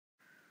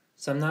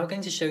So I'm now going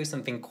to show you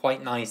something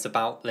quite nice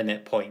about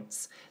limit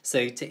points.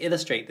 So to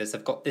illustrate this,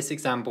 I've got this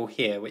example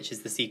here, which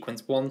is the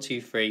sequence 1, 2,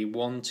 3,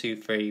 1, 2,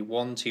 3,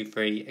 1, 2,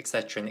 3,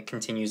 etc. and it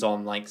continues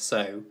on like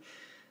so.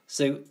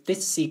 So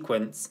this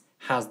sequence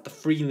has the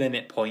three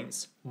limit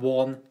points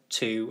 1,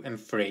 2, and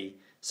 3.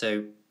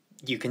 So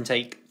you can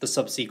take the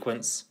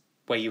subsequence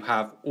where you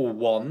have all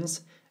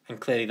 1s, and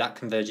clearly that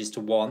converges to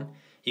 1.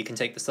 You can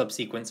take the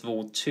subsequence of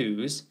all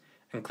 2s,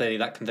 and clearly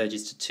that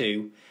converges to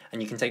 2,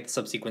 and you can take the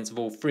subsequence of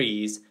all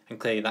 3s, and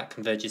clearly that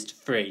converges to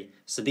 3.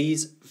 So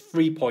these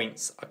 3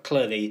 points are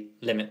clearly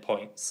limit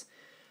points.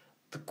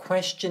 The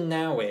question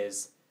now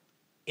is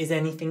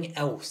anything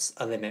else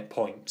a limit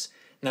point?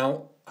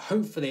 Now,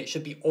 hopefully it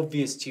should be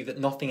obvious to you that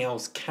nothing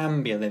else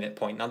can be a limit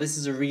point. Now, this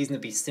is a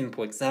reasonably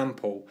simple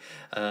example.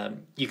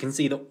 You can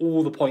see that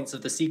all the points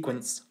of the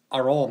sequence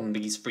are on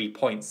these 3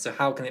 points, so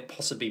how can it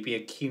possibly be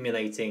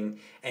accumulating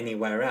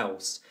anywhere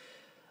else?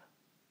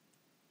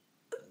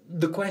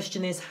 The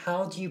question is,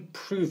 how do you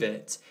prove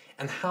it?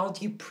 And how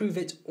do you prove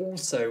it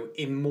also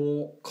in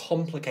more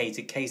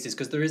complicated cases?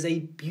 Because there is a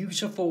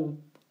beautiful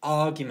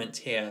argument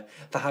here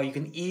for how you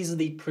can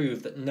easily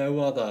prove that no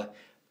other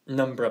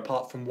number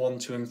apart from 1,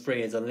 2, and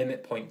 3 is a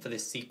limit point for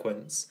this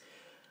sequence.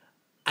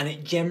 And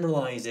it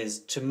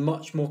generalises to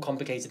much more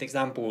complicated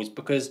examples,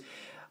 because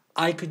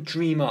I could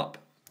dream up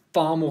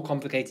far more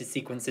complicated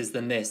sequences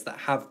than this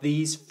that have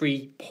these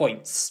 3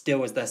 points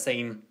still as their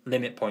same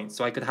limit points.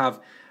 So I could have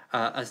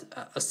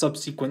a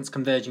subsequence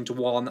converging to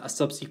 1, a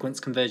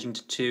subsequence converging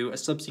to 2, a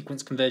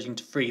subsequence converging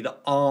to 3 that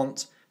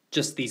aren't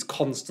just these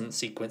constant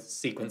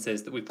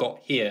sequences that we've got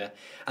here,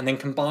 and then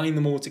combine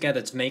them all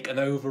together to make an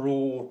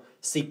overall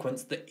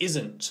sequence that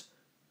isn't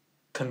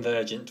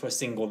convergent to a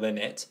single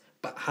limit,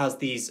 but has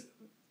these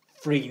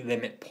 3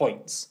 limit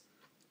points.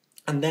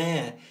 And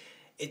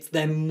it's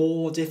then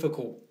more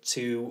difficult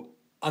to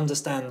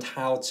understand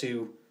how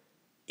to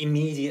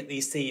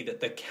immediately see that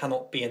there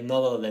cannot be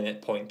another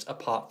limit point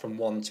apart from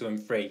 1, 2,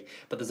 and 3.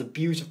 But there's a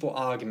beautiful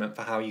argument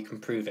for how you can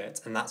prove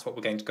it, and that's what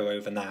we're going to go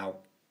over now.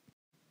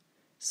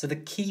 So the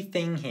key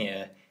thing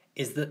here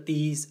is that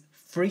these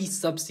 3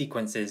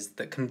 subsequences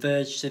that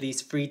converge to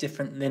these 3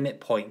 different limit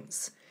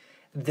points,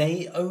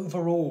 they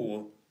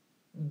overall,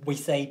 we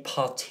say,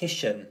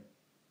 partition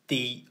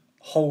the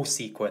whole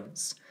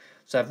sequence.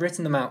 So I've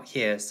written them out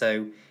here.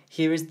 So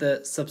here is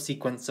the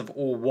subsequence of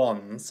all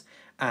 1s,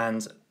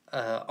 and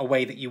a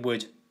way that you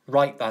would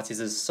write that is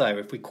as so.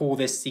 If we call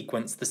this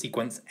sequence the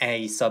sequence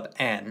A sub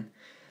n,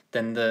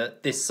 then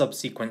this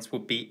subsequence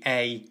would be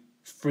A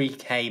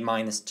 3k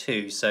minus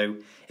 2. So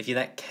if you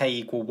let k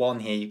equal 1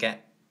 here, you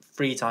get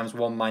 3 times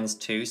 1 minus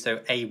 2. So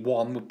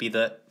A1 would be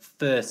the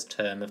first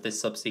term of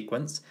this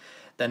subsequence.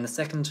 Then the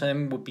second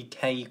term would be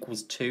k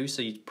equals 2.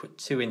 So you'd put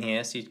 2 in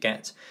here. So you'd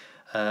get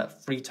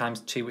 3 times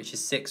 2, which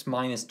is 6,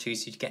 minus 2.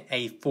 So you'd get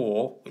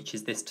A4, which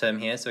is this term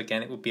here. So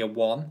again, it would be a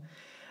 1.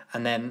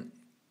 And then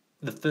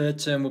the third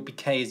term would be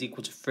k is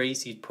equal to 3,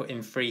 so you'd put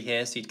in 3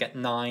 here, so you'd get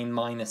 9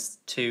 minus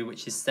 2,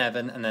 which is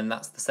 7, and then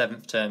that's the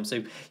 7th term.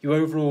 So you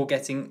overall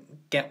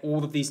get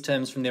all of these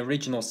terms from the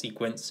original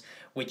sequence,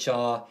 which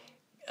are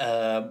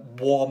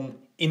 1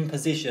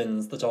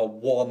 impositions that are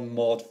 1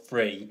 mod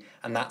 3,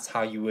 and that's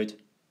how you would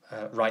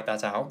write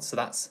that out. So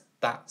that's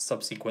that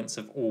subsequence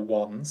of all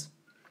 1s.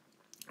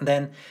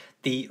 Then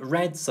the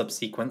red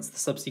subsequence, the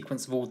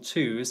subsequence of all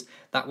 2s,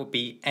 that would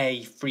be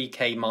A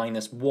 3k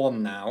minus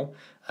 1 now,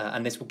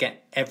 and this will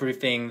get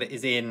everything that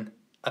is in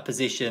a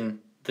position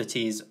that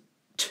is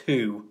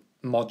 2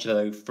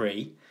 modulo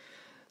 3.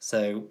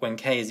 So when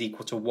k is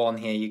equal to 1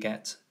 here, you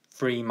get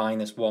 3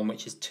 minus 1,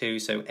 which is 2,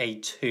 so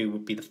A2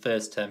 would be the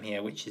first term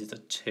here, which is a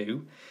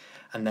 2.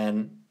 And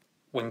then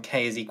when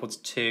k is equal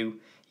to 2,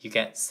 you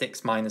get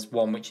 6 minus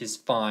 1, which is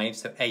 5,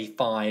 so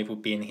A5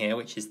 would be in here,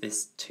 which is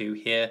this 2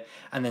 here,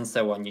 and then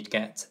so on. You'd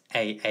get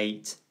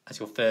A8 as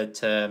your third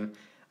term,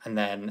 and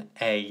then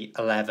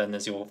A11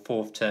 as your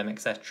 4th term,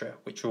 etc.,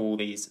 which are all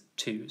these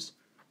 2s.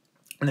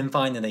 And then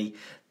finally,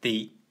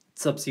 the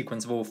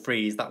subsequence of all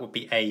 3s, that would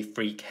be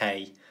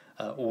A3k,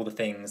 all the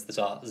things that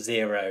are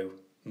 0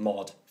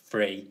 mod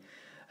 3.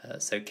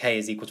 So k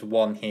is equal to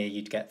 1 here,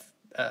 you'd get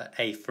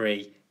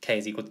A3, k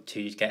is equal to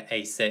 2, you'd get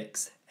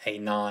A6,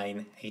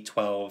 A9,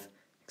 A12,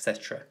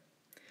 etc.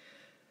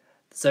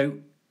 So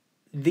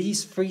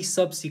these 3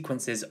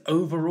 subsequences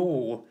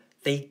overall,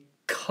 they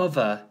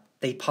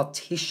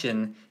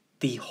partition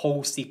the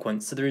whole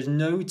sequence. So there is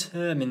no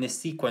term in this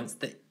sequence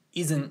that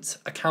isn't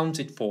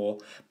accounted for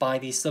by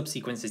these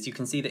subsequences. You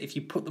can see that if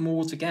you put them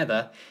all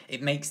together,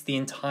 it makes the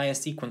entire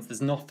sequence.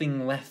 There's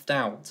nothing left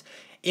out.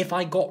 If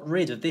I got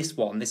rid of this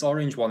one, this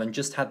orange one, and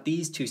just had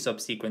these 2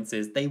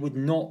 subsequences, they would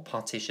not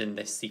partition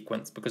this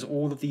sequence because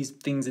all of these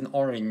things in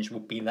orange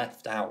would be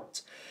left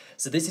out.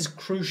 So this is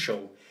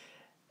crucial,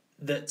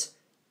 that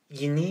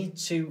you need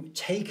to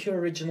take your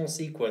original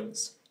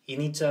sequence, you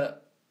need to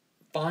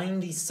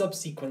find these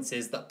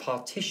subsequences that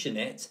partition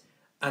it,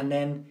 and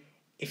then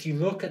if you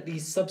look at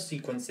these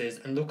subsequences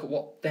and look at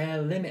what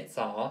their limits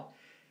are,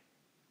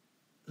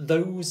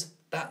 those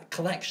that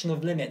collection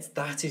of limits,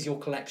 that is your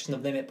collection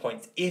of limit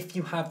points. If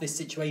you have this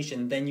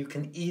situation, then you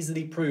can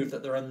easily prove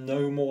that there are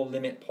no more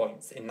limit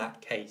points in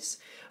that case.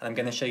 And I'm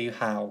going to show you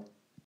how.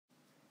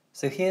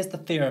 So here's the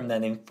theorem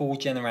then in full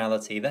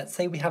generality. Let's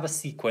say we have a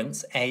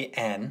sequence,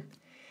 AN,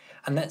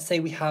 and let's say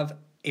we have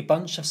a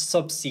bunch of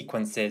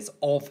subsequences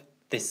of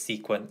this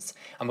sequence,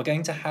 and we're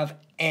going to have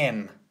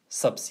m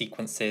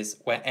subsequences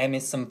where m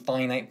is some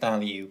finite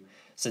value.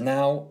 So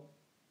now,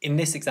 in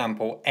this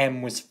example,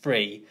 m was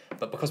 3,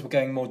 but because we're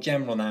going more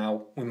general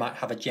now, we might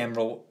have a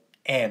general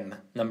m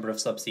number of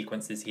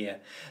subsequences here.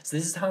 So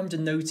this is how I'm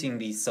denoting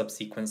these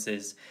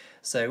subsequences.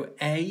 So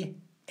a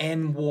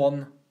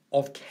n1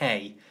 of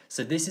k.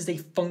 So this is a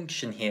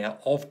function here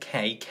of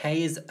k.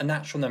 K is a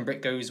natural number.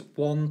 It goes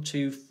 1,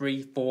 2,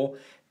 3, 4.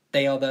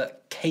 They are the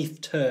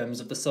kth terms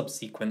of the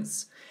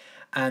subsequence.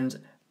 And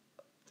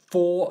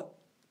for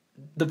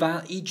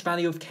each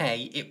value of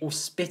k, it will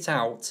spit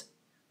out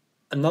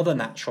another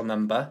natural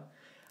number,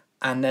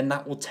 and then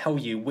that will tell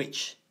you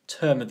which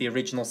term of the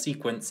original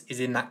sequence is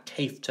in that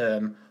kth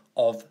term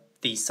of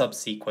the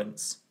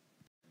subsequence.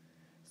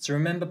 So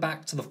remember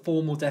back to the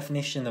formal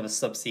definition of a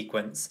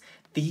subsequence.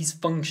 These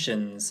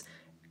functions,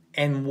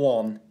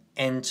 n1,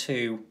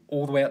 n2,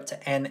 all the way up to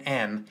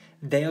nm,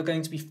 they are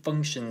going to be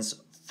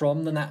functions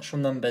from the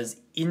natural numbers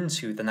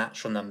into the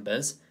natural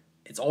numbers.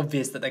 It's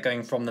obvious that they're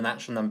going from the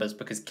natural numbers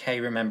because k,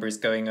 remember, is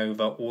going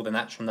over all the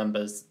natural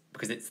numbers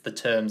because it's the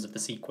terms of the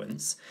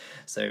sequence.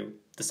 So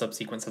the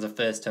subsequence has a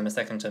first term, a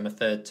second term, a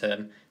third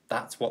term.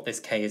 That's what this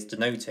k is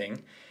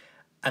denoting.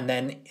 And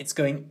then it's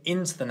going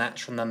into the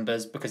natural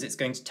numbers because it's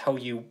going to tell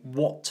you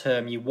what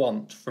term you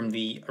want from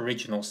the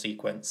original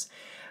sequence.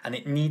 And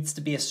it needs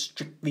to be a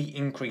strictly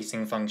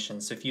increasing function.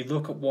 So if you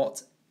look at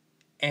what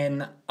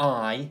ni,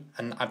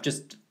 and I've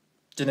just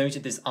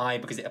denoted this I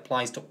because it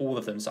applies to all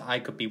of them, so I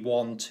could be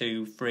 1,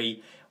 2,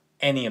 3,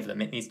 any of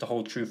them. It needs to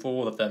hold true for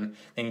all of them.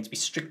 They need to be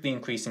strictly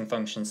increasing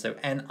functions, so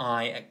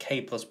ni at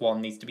k plus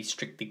 1 needs to be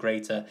strictly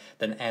greater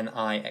than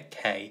ni at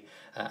k,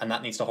 and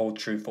that needs to hold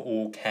true for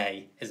all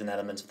k is an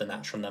element of the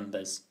natural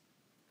numbers.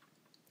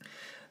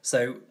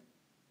 So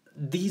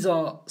these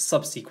are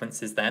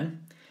subsequences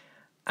then,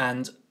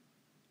 and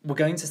we're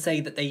going to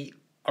say that they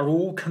are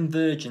all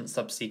convergent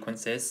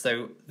subsequences.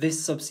 So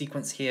this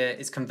subsequence here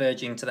is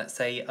converging to, let's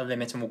say, a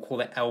limit, and we'll call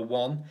it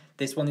L1.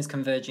 This one is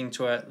converging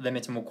to a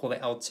limit, and we'll call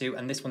it L2.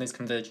 And this one is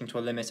converging to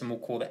a limit, and we'll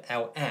call it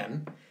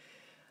Lm.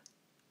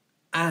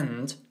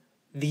 And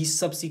these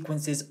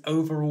subsequences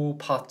overall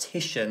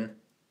partition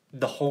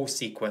the whole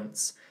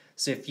sequence.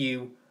 So if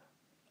you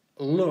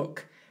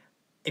look,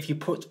 if you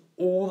put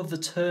all of the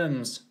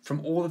terms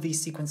from all of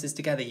these sequences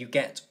together, you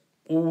get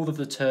all of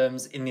the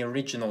terms in the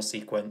original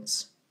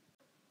sequence.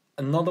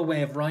 Another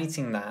way of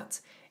writing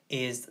that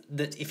is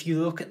that if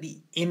you look at the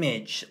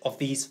image of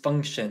these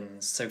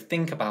functions, so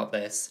think about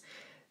this,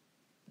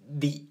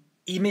 the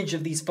image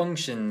of these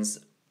functions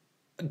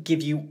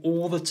give you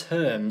all the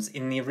terms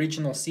in the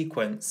original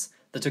sequence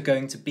that are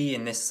going to be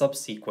in this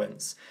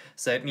subsequence.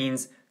 So it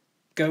means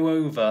go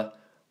over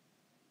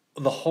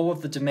the whole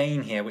of the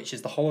domain here, which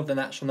is the whole of the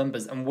natural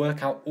numbers, and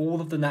work out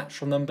all of the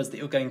natural numbers that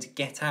you're going to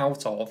get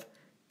out of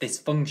this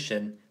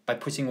function by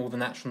putting all the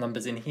natural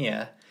numbers in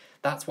here.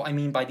 That's what I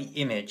mean by the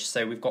image.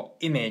 So we've got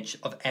image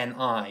of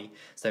ni.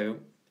 So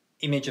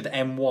image of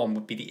m1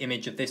 would be the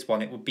image of this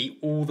one. It would be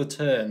all the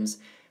terms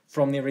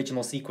from the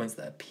original sequence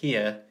that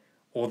appear,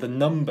 or the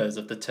numbers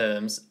of the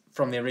terms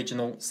from the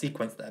original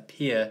sequence that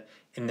appear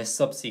in this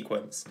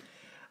subsequence.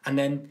 And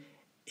then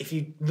if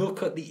you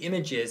look at the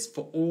images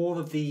for all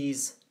of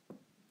these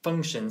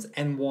functions,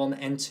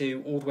 n1,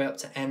 n2, all the way up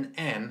to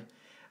nm,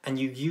 and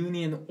you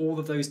union all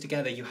of those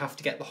together, you have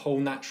to get the whole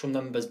natural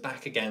numbers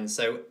back again.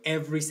 So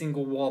every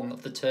single one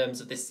of the terms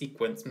of this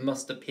sequence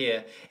must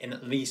appear in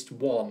at least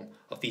one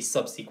of these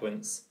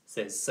subsequences,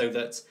 so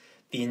that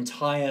the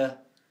entire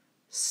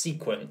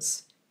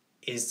sequence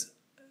is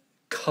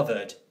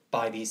covered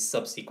by these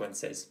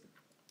subsequences.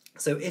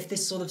 So if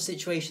this sort of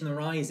situation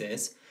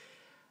arises,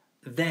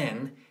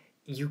 then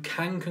you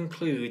can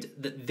conclude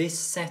that this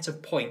set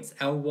of points,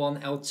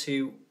 L1,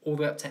 L2, all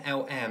the way up to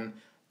Lm,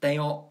 they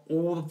are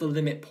all of the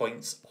limit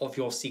points of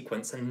your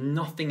sequence, and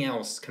nothing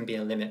else can be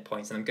a limit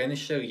point. And I'm going to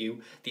show you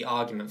the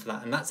argument for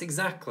that. And that's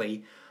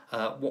exactly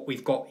what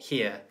we've got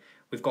here.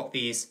 We've got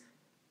these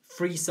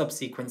three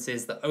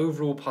subsequences that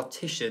overall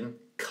partition,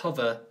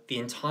 cover the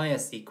entire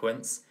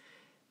sequence.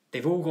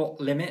 They've all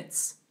got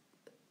limits.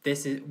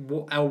 This is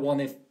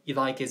L1, if you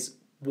like, is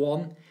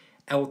 1.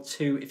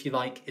 L2, if you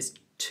like, is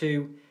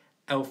 2.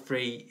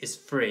 L3 is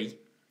 3.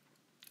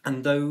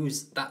 And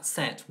that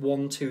set,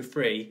 1, 2,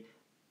 3,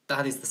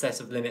 that is the set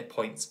of limit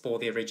points for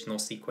the original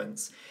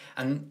sequence.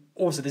 And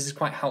also this is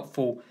quite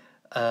helpful.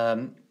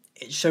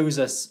 It shows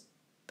us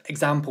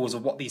examples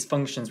of what these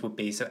functions would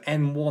be. So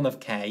n1 of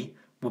k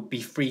would be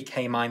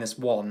 3k minus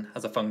 1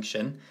 as a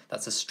function.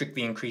 That's a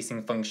strictly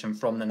increasing function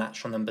from the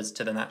natural numbers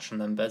to the natural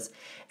numbers.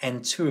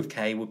 n2 of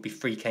k would be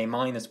 3k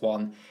minus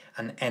 1,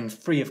 and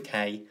n3 of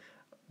k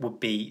would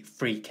be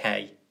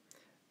 3k,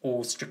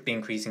 all strictly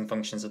increasing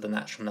functions of the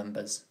natural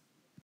numbers.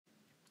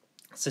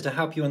 So to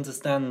help you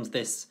understand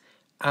this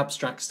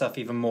abstract stuff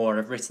even more,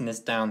 I've written this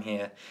down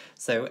here.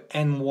 So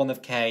n1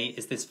 of k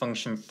is this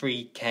function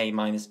 3k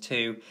minus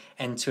 2,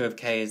 n2 of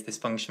k is this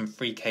function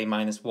 3k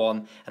minus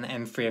 1, and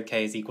n3 of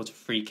k is equal to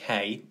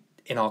 3k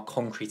in our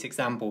concrete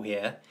example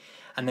here.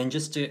 And then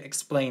just to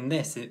explain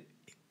this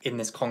in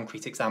this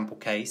concrete example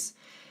case,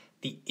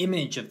 the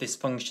image of this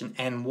function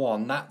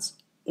n1, that's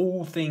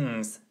all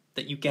things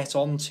that you get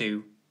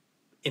onto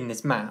in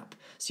this map.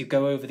 So you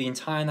go over the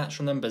entire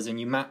natural numbers and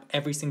you map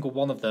every single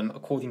one of them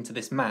according to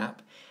this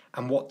map,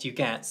 and what do you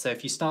get? So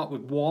if you start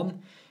with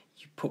 1,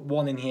 you put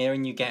 1 in here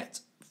and you get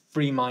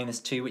 3 minus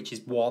 2, which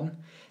is 1.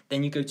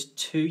 Then you go to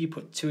 2, you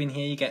put 2 in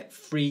here, you get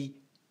 3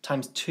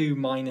 times 2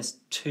 minus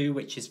 2,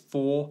 which is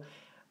 4.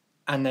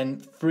 And then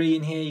 3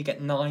 in here, you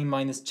get 9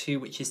 minus 2,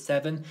 which is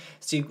 7.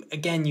 So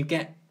again, you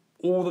get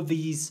all of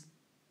these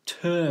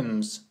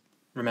terms,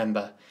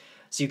 remember.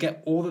 So you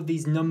get all of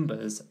these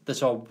numbers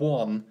that are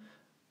 1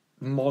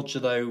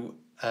 modulo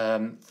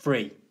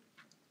 3.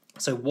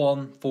 So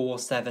 1, 4,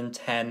 7,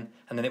 10,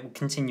 and then it will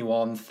continue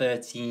on,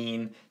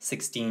 13,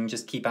 16,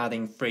 just keep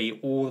adding 3.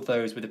 All of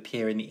those would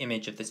appear in the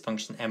image of this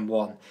function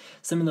n1.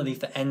 Similarly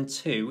for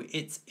n2,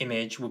 its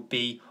image would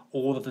be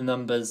all of the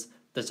numbers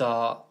that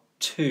are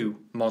 2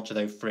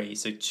 modulo 3,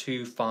 so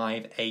 2,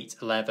 5, 8,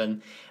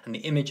 11, and the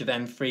image of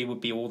n3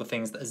 would be all the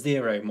things that are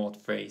 0 mod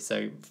 3,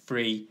 so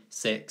 3,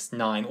 6,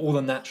 9, all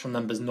the natural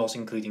numbers not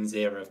including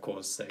 0, of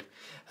course, so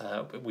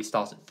we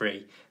start at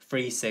 3,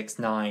 3, 6,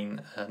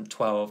 9,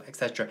 12,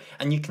 etc.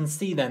 And you can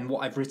see then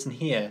what I've written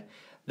here,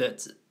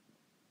 that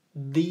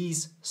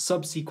these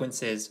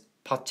subsequences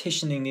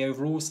partitioning the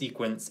overall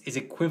sequence is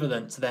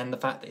equivalent to then the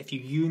fact that if you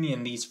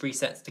union these 3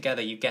 sets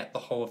together, you get the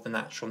whole of the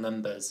natural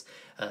numbers.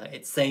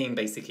 It's saying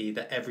basically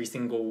that every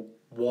single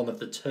one of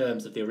the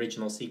terms of the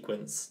original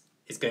sequence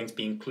is going to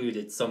be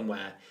included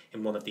somewhere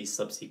in one of these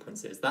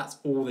subsequences. That's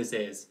all this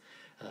is.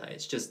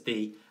 It's just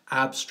the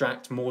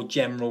abstract, more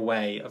general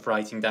way of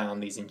writing down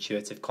these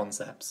intuitive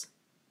concepts.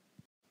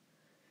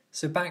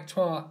 So back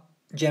to our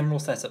general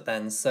setup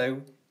then.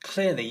 So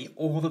clearly,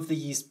 all of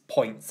these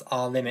points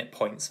are limit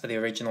points for the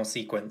original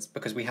sequence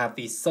because we have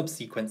these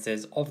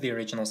subsequences of the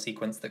original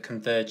sequence that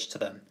converge to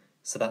them.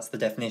 So that's the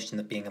definition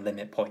of being a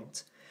limit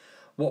point.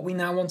 What we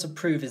now want to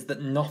prove is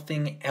that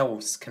nothing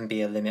else can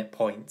be a limit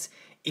point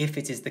if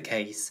it is the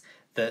case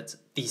that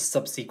these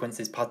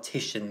subsequences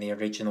partition the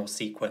original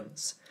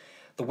sequence.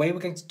 The way we're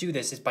going to do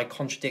this is by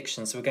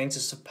contradiction. So we're going to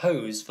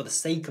suppose, for the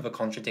sake of a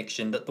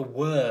contradiction, that there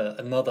were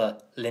another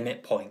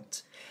limit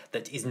point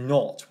that is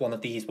not one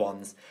of these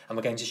ones, and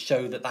we're going to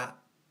show that that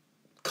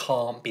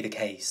can't be the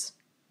case.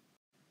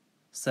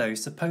 So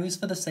suppose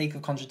for the sake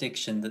of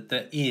contradiction that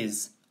there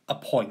is a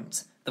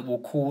point that we'll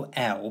call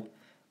L,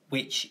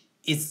 which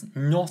is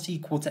not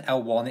equal to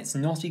L1, it's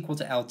not equal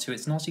to L2,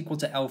 it's not equal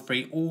to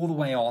L3, all the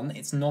way on,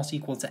 it's not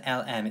equal to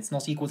Lm, it's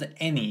not equal to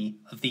any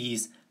of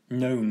these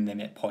known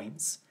limit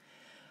points.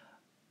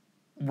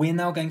 We're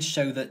now going to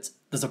show that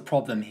there's a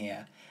problem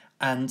here,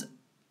 and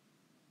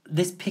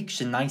this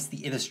picture nicely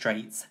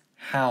illustrates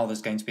how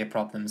there's going to be a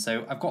problem.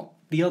 So I've got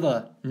the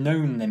other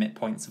known limit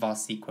points of our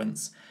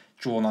sequence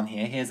drawn on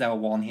here. Here's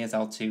L1, here's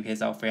L2,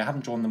 here's L3. I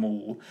haven't drawn them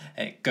all.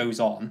 It goes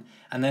on.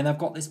 And then I've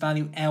got this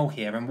value L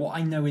here, and what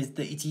I know is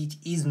that it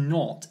is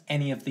not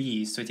any of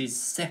these, so it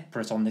is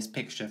separate on this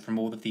picture from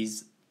all of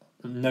these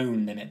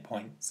known limit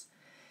points.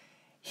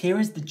 Here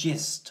is the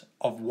gist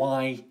of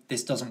why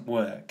this doesn't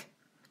work.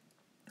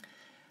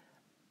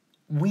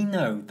 We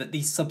know that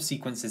these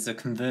subsequences are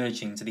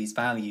converging to these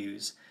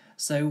values,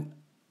 so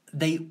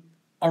they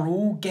are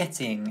all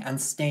getting and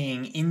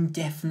staying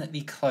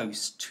indefinitely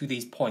close to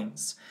these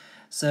points.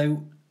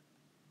 So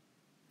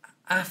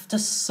after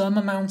some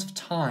amount of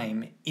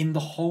time in the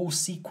whole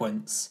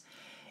sequence,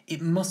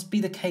 it must be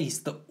the case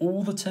that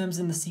all the terms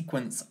in the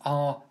sequence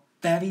are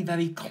very,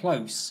 very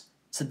close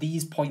to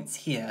these points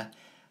here,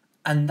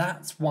 and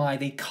that's why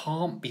they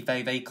can't be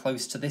very, very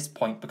close to this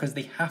point, because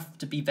they have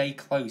to be very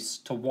close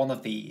to one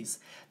of these.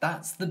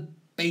 That's the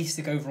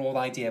basic overall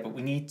idea, but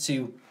we need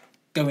to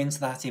go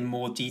into that in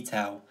more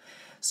detail.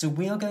 So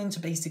we are going to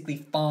basically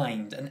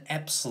find an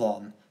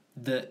epsilon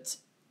that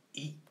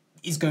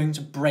is going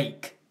to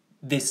break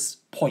this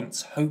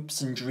point's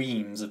hopes and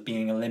dreams of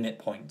being a limit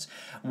point.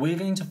 We're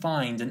going to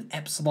find an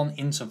epsilon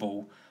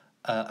interval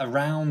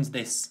around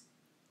this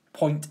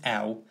point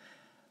L,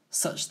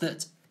 such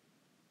that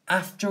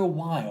after a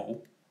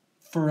while,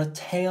 for a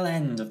tail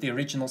end of the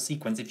original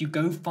sequence, if you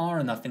go far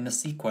enough in the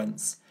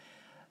sequence,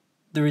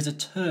 there is a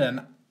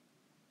term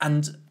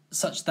and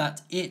such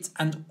that it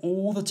and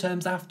all the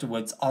terms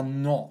afterwards are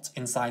not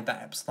inside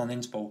that epsilon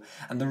interval.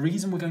 And the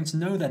reason we're going to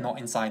know they're not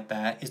inside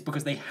there is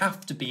because they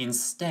have to be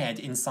instead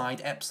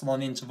inside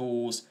epsilon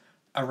intervals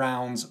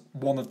around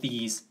one of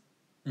these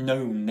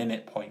known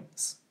limit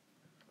points.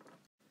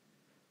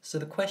 So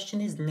the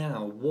question is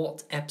now,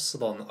 what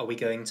epsilon are we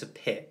going to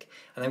pick?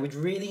 And I would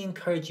really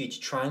encourage you to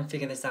try and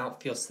figure this out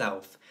for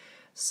yourself.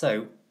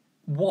 So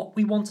what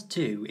we want to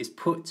do is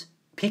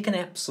pick an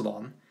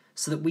epsilon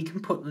so that we can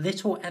put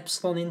little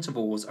epsilon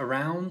intervals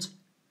around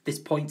this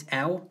point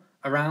L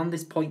around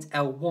this point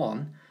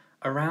L1,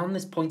 around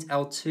this point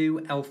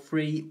L2,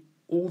 L3,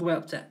 all the way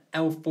up to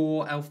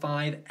L4,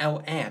 L5,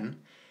 Ln,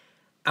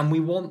 and we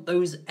want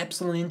those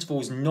epsilon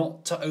intervals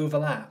not to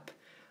overlap,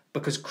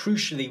 because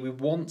crucially we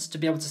want to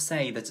be able to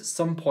say that at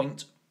some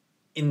point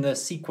in the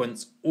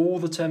sequence, all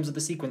the terms of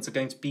the sequence are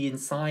going to be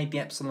inside the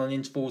epsilon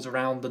intervals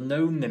around the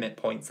known limit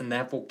points and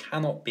therefore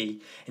cannot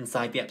be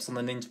inside the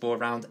epsilon interval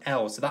around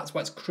L. So that's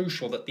why it's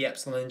crucial that the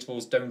epsilon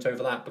intervals don't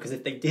overlap, because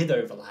if they did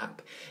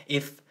overlap,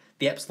 if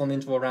the epsilon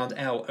interval around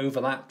L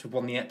overlapped with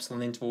one of the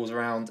epsilon intervals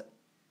around,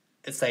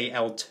 say,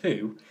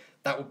 L2,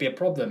 that would be a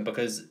problem,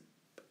 because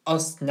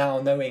us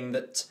now knowing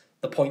that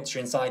the points are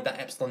inside that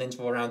epsilon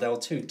interval around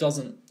L2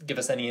 doesn't give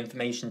us any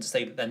information to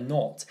say that they're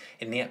not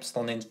in the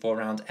epsilon interval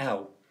around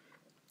L.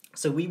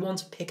 So we want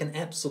to pick an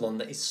epsilon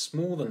that is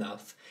small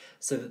enough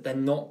so that they're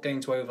not going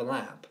to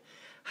overlap.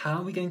 How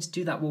are we going to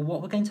do that? Well,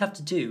 what we're going to have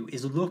to do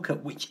is look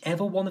at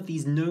whichever one of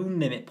these known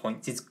limit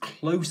points is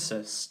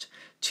closest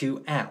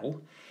to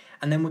L,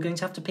 and then we're going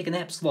to have to pick an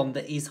epsilon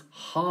that is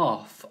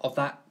half of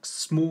that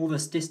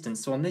smallest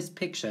distance. So on this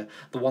picture,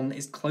 the one that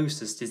is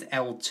closest is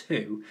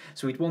L2.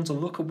 So we'd want to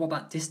look at what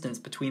that distance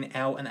between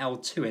L and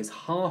L2 is,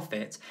 half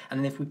it, and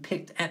then if we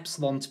picked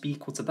epsilon to be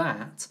equal to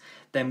that,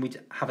 then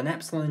we'd have an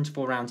epsilon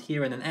interval around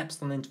here and an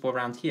epsilon interval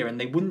around here, and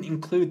they wouldn't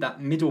include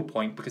that middle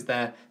point because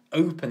they're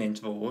open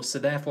intervals, so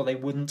therefore they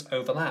wouldn't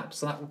overlap.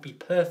 So that would be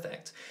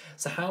perfect.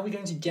 So how are we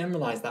going to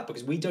generalise that?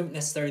 Because we don't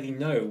necessarily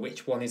know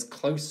which one is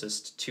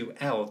closest to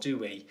L, do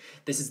we?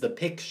 This is the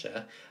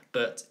picture,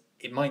 but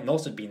it might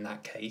not have been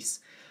that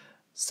case.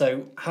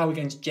 So how are we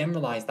going to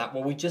generalise that?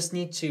 Well, we just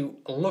need to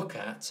look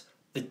at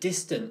the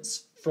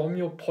distance from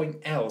your point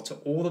L to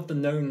all of the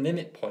known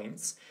limit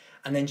points,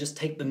 and then just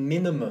take the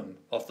minimum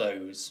of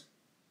those.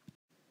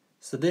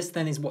 So this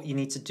then is what you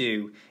need to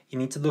do. You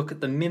need to look at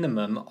the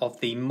minimum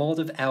of the mod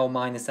of L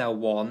minus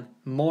L1,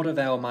 mod of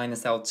L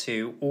minus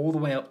L2, all the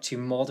way up to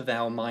mod of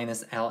L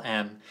minus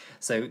Lm.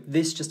 So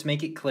this, just to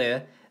make it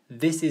clear,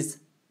 this is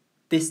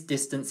this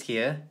distance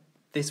here,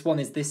 this one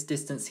is this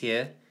distance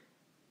here,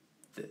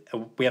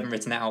 we haven't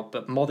written it out,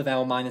 but mod of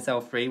L minus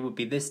L3 would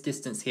be this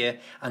distance here,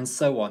 and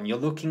so on. You're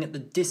looking at the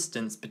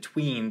distance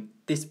between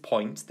this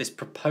point, this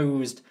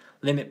proposed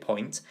limit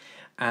point,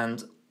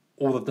 and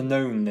all of the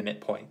known limit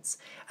points.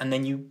 And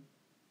then you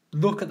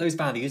look at those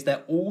values,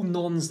 they're all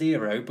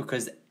non-zero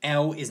because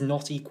L is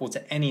not equal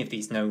to any of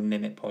these known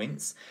limit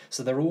points.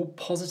 So they're all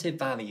positive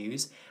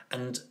values,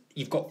 and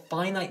you've got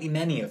finitely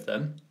many of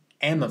them,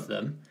 m of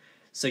them,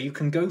 so you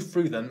can go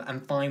through them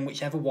and find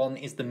whichever one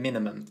is the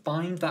minimum.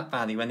 Find that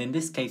value, and in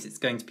this case it's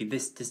going to be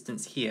this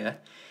distance here,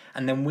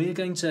 and then we're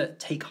going to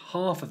take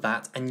half of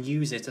that and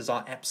use it as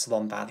our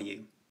epsilon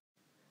value.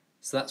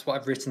 So that's what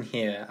I've written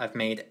here. I've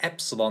made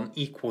epsilon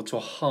equal to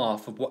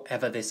half of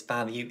whatever this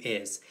value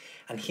is.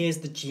 And here's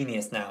the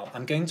genius now.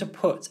 I'm going to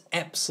put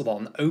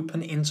epsilon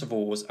open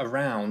intervals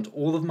around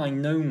all of my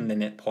known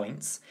limit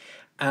points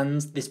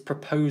and this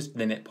proposed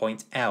limit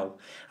point L.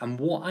 And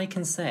what I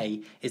can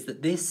say is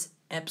that this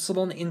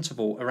epsilon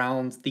interval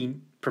around the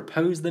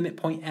proposed limit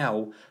point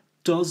L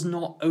does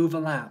not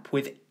overlap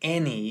with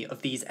any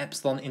of these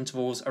epsilon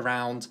intervals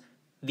around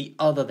the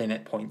other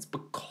limit points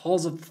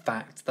because of the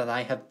fact that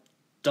I have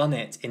done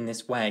it in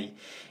this way.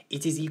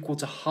 It is equal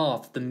to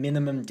half the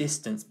minimum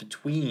distance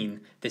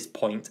between this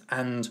point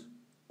and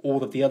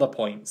all of the other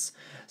points.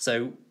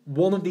 So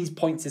one of these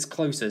points is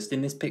closest,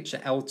 in this picture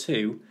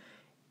L2,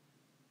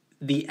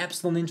 the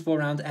epsilon interval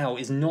around L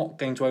is not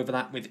going to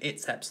overlap with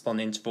its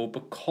epsilon interval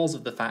because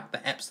of the fact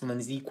that epsilon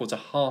is equal to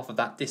half of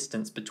that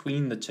distance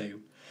between the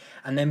two.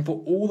 And then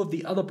for all of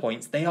the other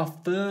points, they are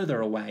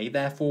further away,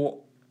 therefore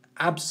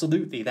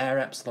absolutely their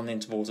epsilon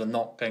intervals are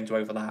not going to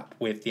overlap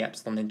with the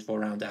epsilon interval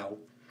around L.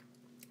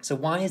 So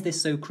why is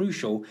this so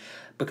crucial?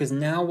 Because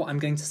now what I'm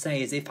going to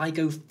say is if I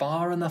go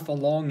far enough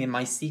along in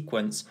my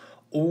sequence,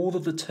 all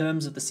of the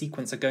terms of the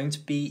sequence are going to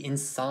be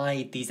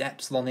inside these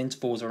epsilon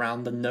intervals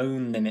around the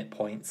known limit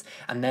points,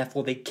 and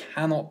therefore they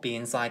cannot be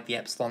inside the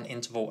epsilon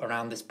interval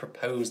around this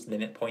proposed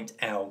limit point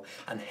L,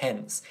 and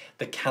hence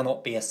there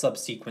cannot be a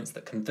subsequence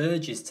that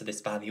converges to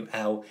this value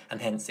L,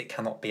 and hence it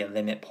cannot be a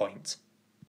limit point.